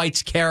 Betty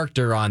White's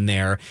character on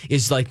there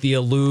is the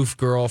aloof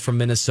girl from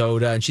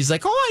Minnesota. And she's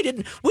like, we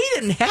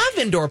didn't have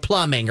indoor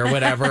plumbing or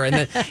whatever. And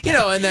then,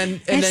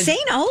 and then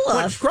St.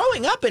 Olaf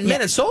growing up in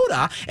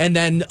Minnesota. And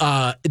then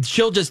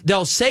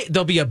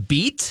there'll be a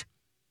beat.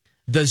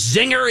 The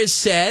zinger is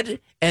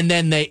said, and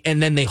then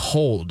they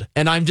hold.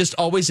 And I'm just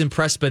always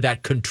impressed by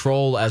that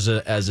control as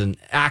an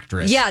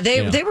actress. Yeah,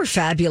 they were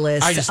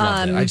fabulous. I just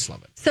love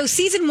it. So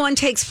season 1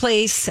 takes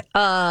place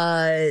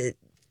where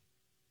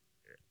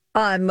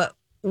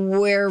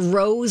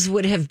Rose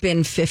would have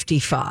been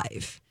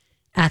 55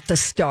 at the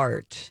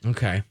start.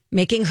 Okay.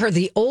 Making her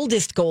the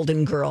oldest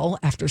Golden Girl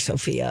after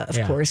Sophia, of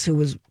course, who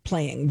was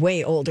playing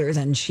way older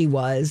than she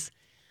was.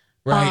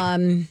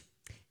 Right.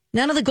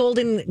 None of the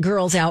Golden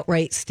Girls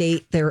outright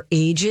state their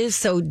ages.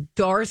 So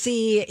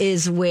Dorothy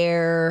is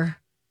where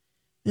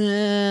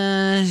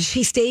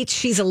she states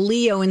she's a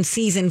Leo in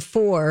season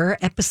 4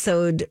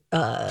 episode.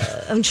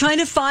 I'm trying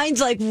to find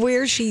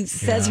where she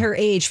says her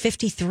age.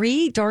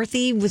 53.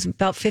 Dorothy was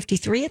about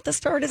 53 at the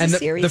start of the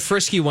series. The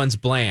frisky one's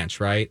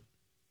Blanche, right?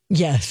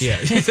 Yes. Yeah.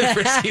 The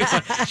frisky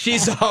one.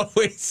 She's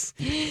always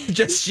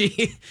just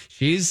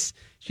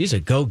She's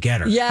a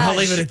go-getter. Yeah, I'll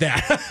leave it at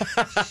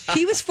that.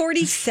 She was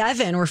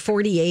 47 or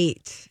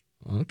 48,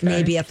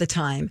 maybe at the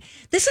time.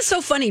 This is so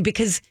funny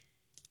because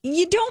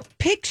you don't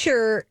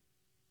picture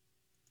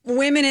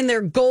women in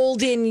their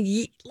golden,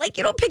 you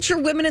don't picture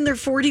women in their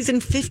 40s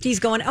and 50s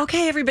going,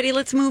 okay, everybody,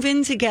 let's move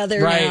in together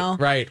now.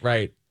 Right.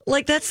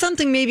 That's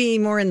something maybe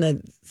more in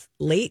the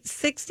late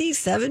 60s,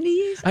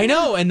 70s. I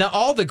know, and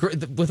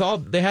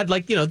they had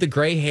the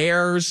gray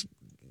hairs.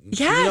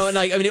 Yes.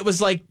 And it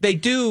was they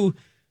do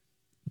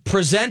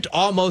present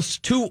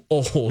almost too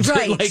old.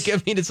 Right.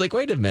 It's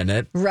wait a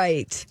minute.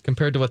 Right.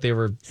 Compared to what they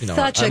were,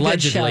 Such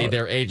allegedly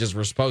their ages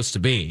were supposed to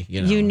be.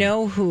 You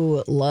know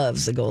who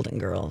loves the Golden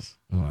Girls?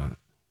 What?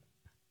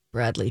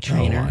 Bradley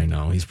Traynor. Oh, I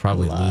know. He's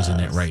probably losing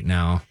it right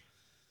now.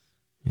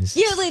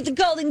 You leave the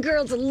Golden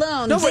Girls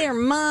alone. They're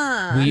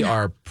mine. We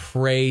are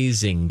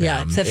praising them.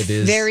 Yeah, it's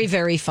a very,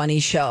 very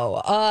funny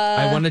show.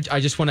 I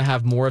just want to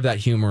have more of that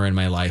humor in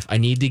my life. I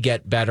need to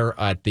get better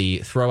at the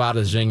throw out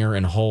a zinger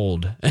and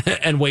hold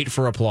and wait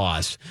for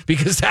applause,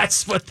 because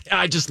that's what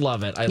I just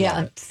love it. I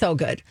love it. So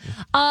good.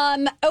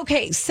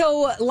 Okay,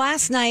 so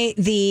last night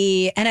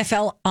the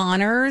NFL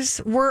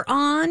honors were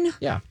on.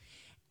 Yeah.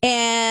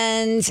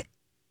 And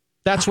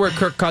that's where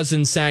Kirk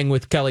Cousins sang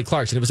with Kelly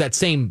Clarkson. It was that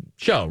same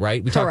show,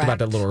 right? We talked about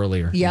that a little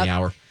earlier in the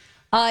hour.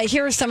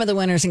 Here are some of the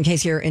winners in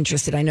case you're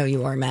interested. I know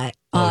you are, Matt.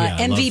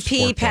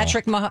 MVP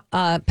Patrick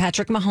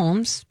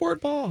Mahomes.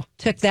 Sport ball.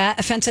 Took that.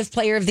 Offensive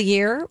Player of the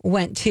Year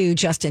went to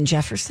Justin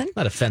Jefferson.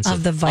 Not offensive.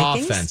 Of the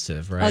Vikings.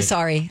 Offensive, right? Oh,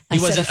 sorry. He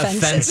wasn't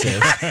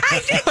offensive.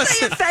 I did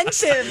say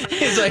offensive.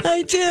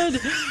 I did.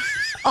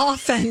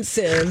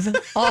 Offensive,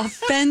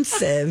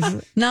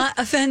 not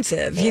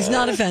offensive. He's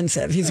not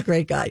offensive. He's a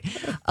great guy.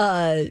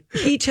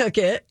 He took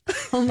it.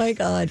 Oh my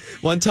God.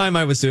 One time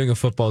I was doing a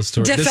football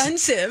story.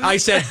 Defensive. I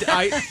said,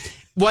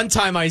 one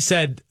time I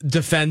said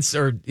defense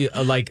or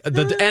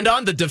and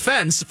on the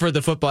defense for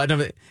the football,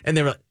 and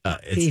they were like,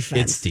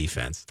 it's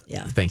defense.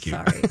 Yeah. Thank you.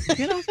 Sorry.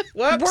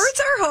 Words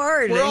are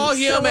hard. We're all so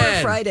human.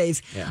 are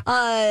Fridays.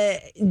 Yeah.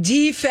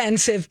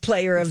 Defensive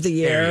player of the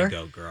year. There you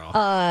go,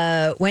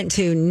 girl. Went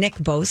to Nick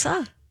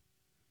Bosa.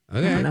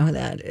 Okay. I don't know who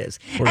that is.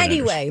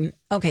 Anyway,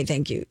 okay,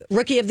 thank you.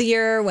 Rookie of the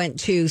year went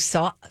to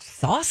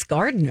Sauce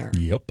Gardner.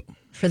 Yep.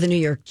 For the New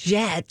York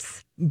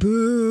Jets.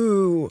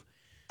 Boo.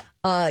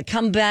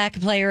 Comeback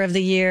player of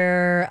the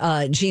year,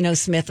 Geno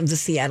Smith of the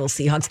Seattle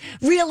Seahawks.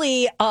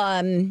 Really,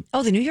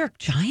 the New York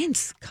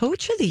Giants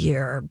coach of the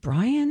year,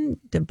 Brian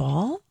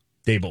Daboll.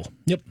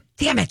 Yep.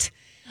 Damn it.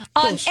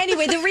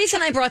 Anyway, the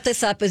reason I brought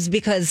this up is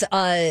because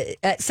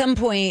at some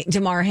point,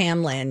 Damar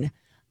Hamlin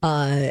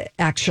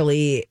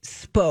actually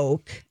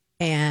spoke.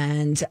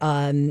 And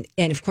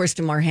of course,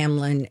 Damar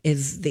Hamlin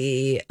is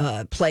the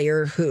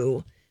player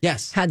who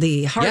had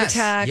the heart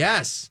attack.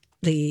 Yes.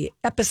 The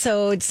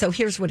episode. So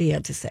here's what he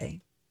had to say.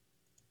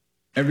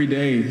 Every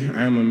day,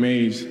 I am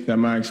amazed that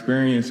my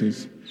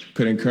experiences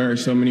could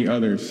encourage so many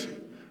others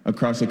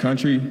across the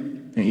country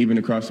and even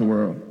across the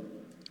world.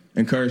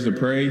 Encourage to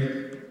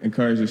pray,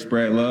 encourage to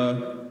spread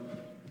love,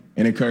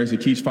 and encourage to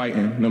keep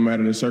fighting no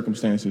matter the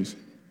circumstances.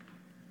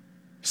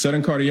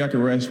 Sudden cardiac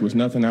arrest was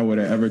nothing I would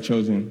have ever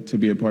chosen to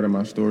be a part of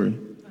my story.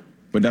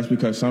 But that's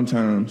because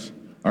sometimes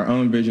our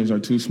own visions are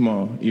too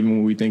small, even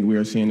when we think we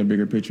are seeing the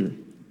bigger picture.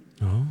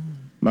 Oh.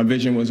 My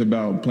vision was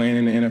about playing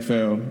in the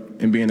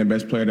NFL and being the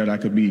best player that I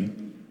could be.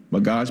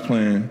 But God's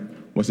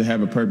plan was to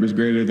have a purpose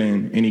greater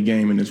than any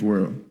game in this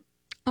world.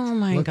 Oh,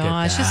 my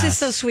gosh. This is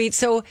so sweet.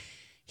 So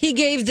he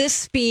gave this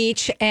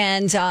speech,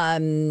 and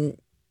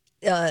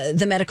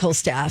the medical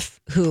staff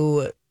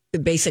who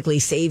basically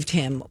saved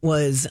him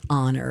was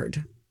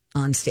honored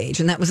on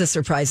stage. And that was a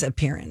surprise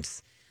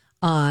appearance.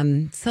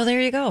 So there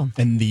you go.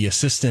 And the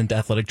assistant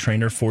athletic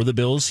trainer for the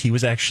Bills, he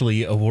was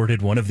actually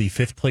awarded one of the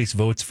 5th place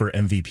votes for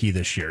MVP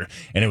this year.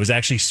 And it was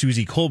actually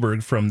Susie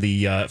Kohlberg from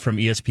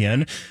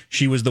ESPN.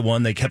 She was the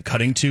one they kept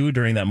cutting to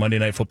during that Monday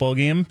Night Football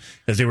game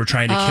as they were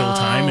trying to kill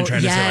time and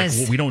trying to say, like,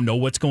 well, we don't know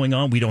what's going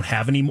on. We don't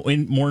have any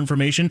more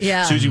information.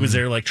 Yeah. Susie was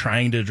there, like,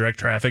 trying to direct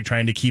traffic,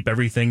 trying to keep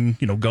everything,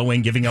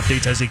 going, giving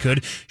updates as he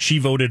could. She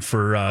voted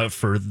for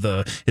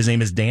his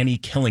name is Danny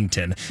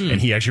Killington,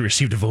 and he actually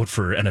received a vote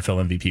for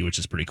NFL MVP, which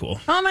is pretty cool.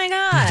 Oh my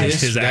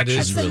gosh.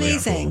 That's really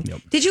amazing. Cool.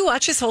 Yep. Did you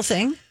watch this whole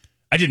thing?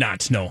 I did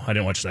not. No, I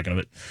didn't watch a second of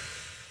it.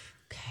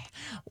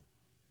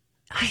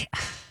 Okay.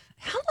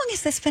 How long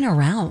has this been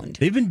around?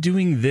 They've been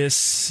doing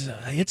this.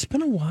 It's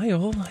been a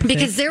while.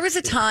 Because there was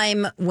a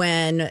time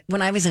when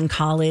I was in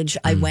college,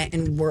 I went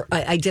and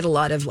I did a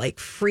lot of like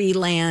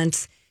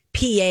freelance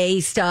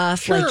PA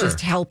stuff, like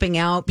just helping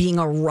out, being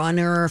a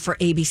runner for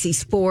ABC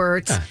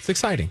Sports. Yeah, it's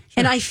exciting. Sure.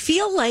 And I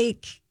feel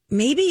like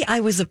maybe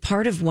I was a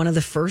part of one of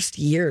the first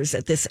years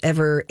that this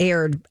ever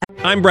aired.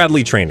 I'm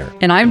Bradley Trainer.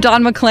 And I'm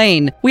Don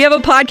McClain. We have a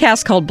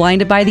podcast called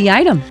Blinded by the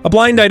Item. A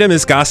blind item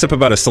is gossip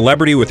about a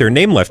celebrity with their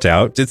name left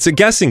out. It's a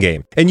guessing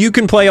game, and you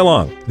can play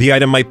along. The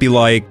item might be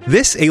like,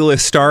 this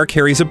A-list star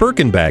carries a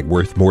Birkin bag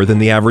worth more than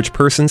the average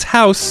person's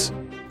house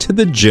to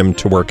the gym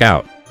to work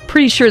out.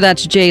 Pretty sure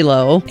that's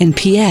J-Lo. And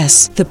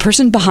P.S. the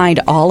person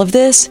behind all of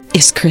this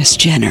is Kris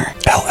Jenner,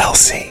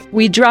 LLC.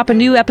 We drop a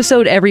new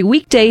episode every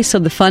weekday so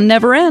the fun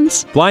never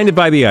ends. Blinded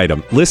by the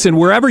Item. Listen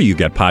wherever you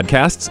get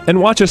podcasts and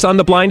watch us on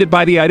the Blinded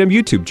by the Item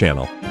YouTube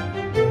channel.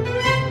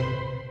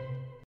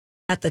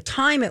 At the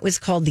time, it was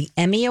called the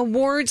Emmy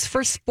Awards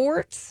for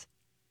Sports,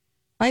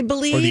 I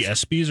believe. Or the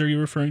ESPYs, are you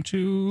referring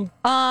to?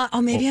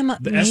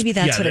 Maybe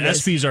that's what it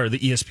is. The ESPYs are the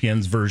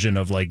ESPN's version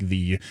of like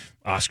the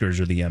Oscars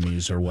or the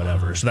Emmys or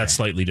whatever. Okay. So that's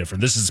slightly different.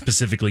 This is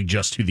specifically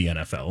just to the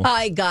NFL.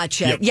 I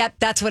gotcha. Yep,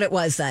 that's what it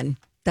was then.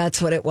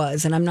 That's what it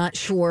was. And I'm not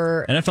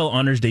sure. NFL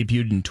Honors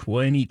debuted in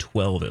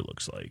 2012, it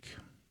looks like.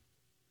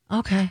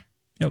 Okay.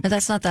 Yep. But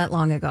that's not that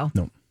long ago.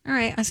 No. All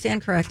right. I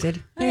stand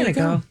corrected. I'm going to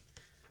go. All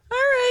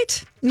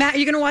right. Matt, are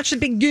you going to watch the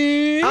big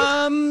game?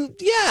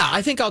 Yeah,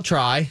 I think I'll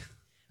try.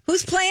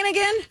 Who's playing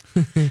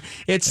again?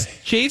 It's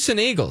Chiefs and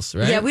Eagles,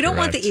 right? Yeah, we don't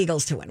want the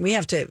Eagles to win. We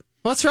have to.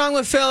 What's wrong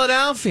with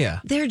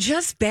Philadelphia? They're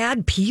just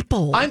bad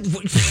people. I'm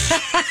from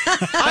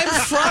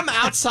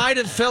outside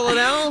of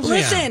Philadelphia.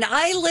 Listen,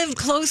 I lived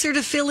closer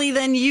to Philly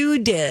than you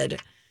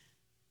did.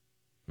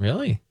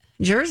 Really?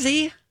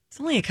 Jersey. It's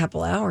only a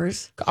couple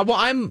hours. Well,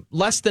 I'm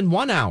less than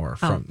 1 hour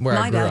from where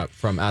I grew up,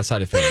 from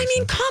outside of Philly. But I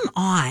mean, come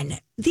on.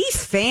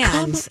 These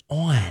fans. Come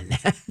on.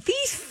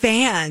 These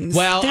fans.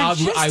 Well, I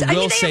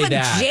will say that. They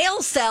have a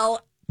jail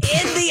cell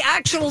in the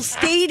actual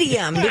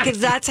stadium because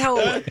that's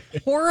how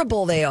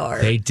horrible they are.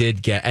 They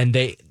did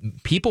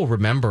people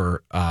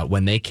remember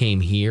when they came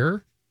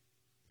here.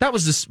 That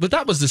was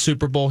the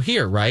Super Bowl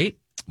here, right?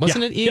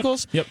 Wasn't it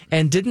Eagles? Yep.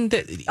 And didn't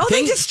they?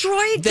 They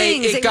destroyed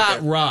things. It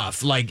got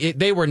rough. Like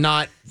they were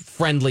not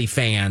friendly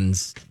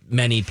fans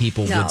many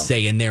people would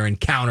say in their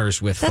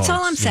encounters with That's folks,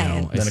 all I'm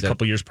saying. Then a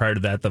couple years prior to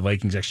that, the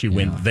Vikings actually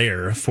went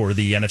there for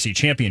the NFC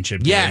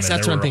Championship game. Yes,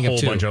 that's one thing. A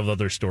whole bunch of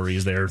other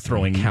stories there,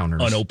 throwing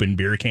unopened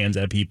beer cans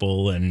at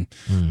people and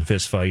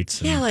fist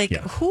fights. And,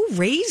 who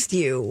raised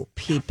you,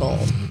 people?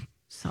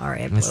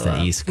 Sorry, I blew That's the up.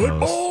 East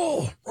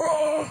Coast.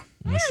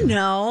 I don't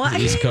know.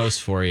 East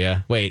Coast for you.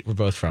 Wait, we're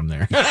both from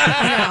there.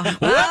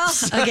 Well,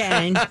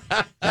 again,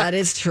 that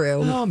is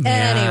true. Oh,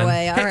 man.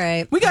 Anyway, all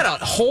right. We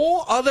got a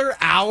whole other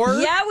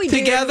hour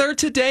together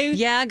today.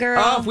 Yeah,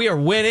 girl. Oh, we are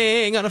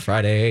winning on a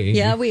Friday.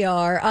 Yeah, we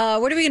are.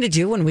 What are we going to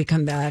do when we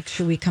come back?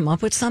 Should we come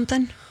up with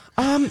something?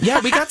 Yeah,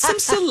 we got some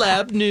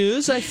celeb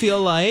news, I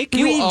feel like.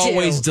 You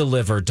always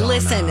deliver, Donna.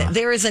 Listen,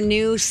 there is a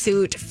new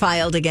suit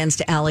filed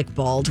against Alec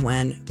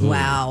Baldwin. Ooh.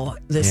 Wow,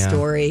 this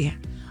story.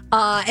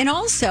 And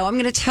also, I'm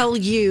going to tell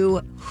you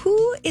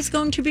who is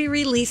going to be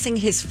releasing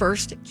his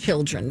first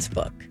children's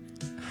book.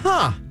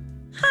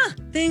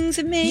 Things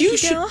that make you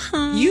go,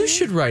 huh? You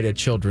should write a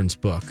children's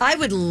book. I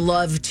would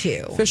love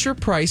to. Fisher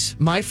Price,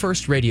 My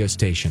First Radio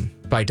Station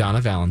by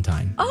Donna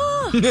Valentine.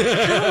 Oh,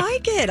 I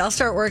like it. I'll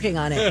start working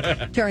on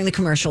it during the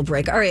commercial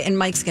break. All right, and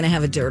Mike's going to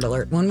have a dirt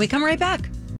alert when we come right back.